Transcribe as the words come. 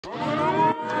Down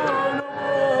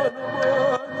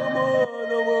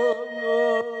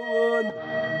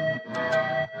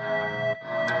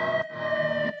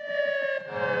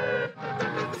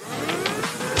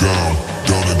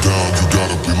and down, you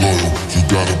gotta be loyal. You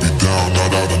gotta be down,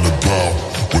 not out and about.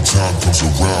 When time comes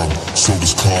around, so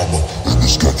does karma. And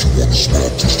it's got you on the small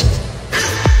distance.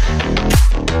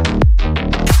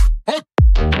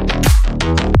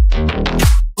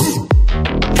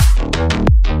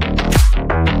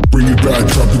 Bring it back,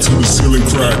 drop it to the ceiling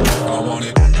crack. I want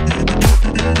it.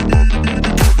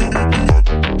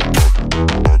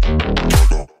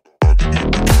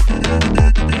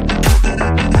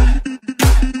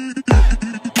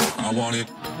 I want it.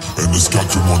 And it's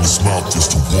got you on the mouth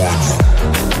just to warn you.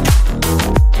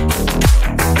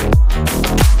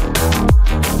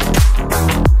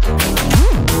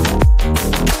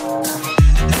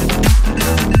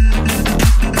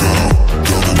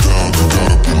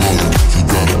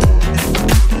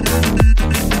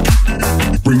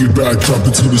 Bring it back, drop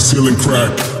it to the ceiling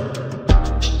crack.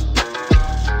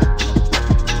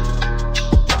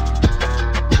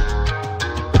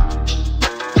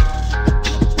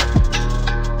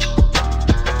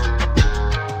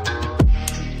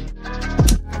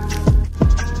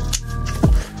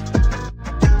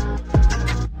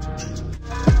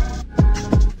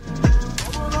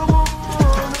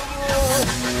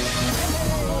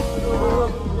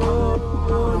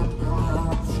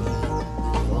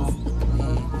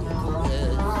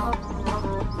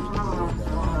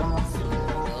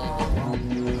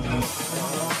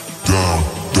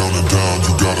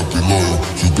 You gotta be loyal,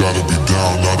 you gotta be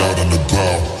down, not out and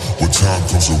about. When time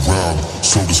comes around,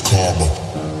 so does karma.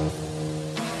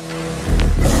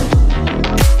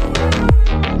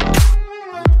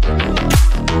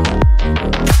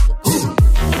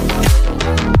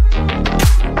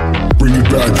 Bring it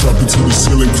back, drop it to the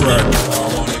ceiling crack.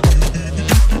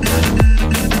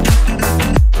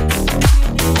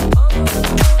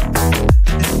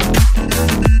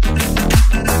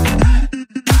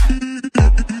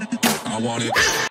 I want it.